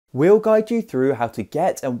We'll guide you through how to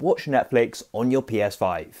get and watch Netflix on your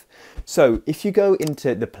PS5. So if you go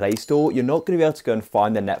into the Play Store, you're not going to be able to go and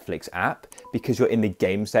find the Netflix app because you're in the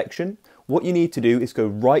game section. What you need to do is go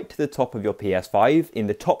right to the top of your PS5 in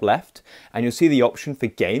the top left, and you'll see the option for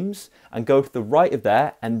games, and go to the right of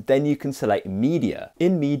there, and then you can select media.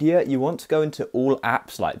 In media, you want to go into all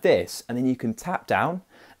apps like this, and then you can tap down,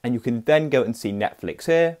 and you can then go and see Netflix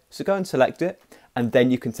here. So go and select it, and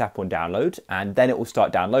then you can tap on download, and then it will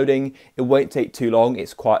start downloading. It won't take too long,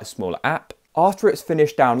 it's quite a small app. After it's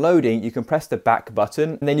finished downloading, you can press the back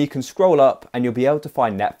button, and then you can scroll up and you'll be able to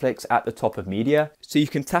find Netflix at the top of media. So you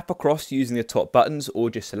can tap across using the top buttons or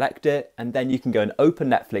just select it, and then you can go and open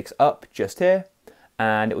Netflix up just here,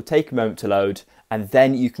 and it will take a moment to load, and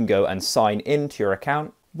then you can go and sign in to your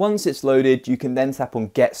account. Once it's loaded, you can then tap on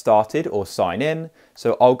get started or sign in.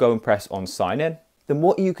 So I'll go and press on sign in. Then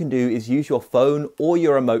what you can do is use your phone or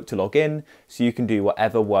your remote to log in, so you can do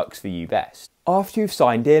whatever works for you best. After you've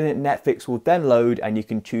signed in, Netflix will then load and you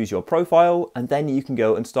can choose your profile, and then you can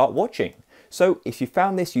go and start watching. So if you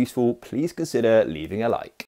found this useful, please consider leaving a like.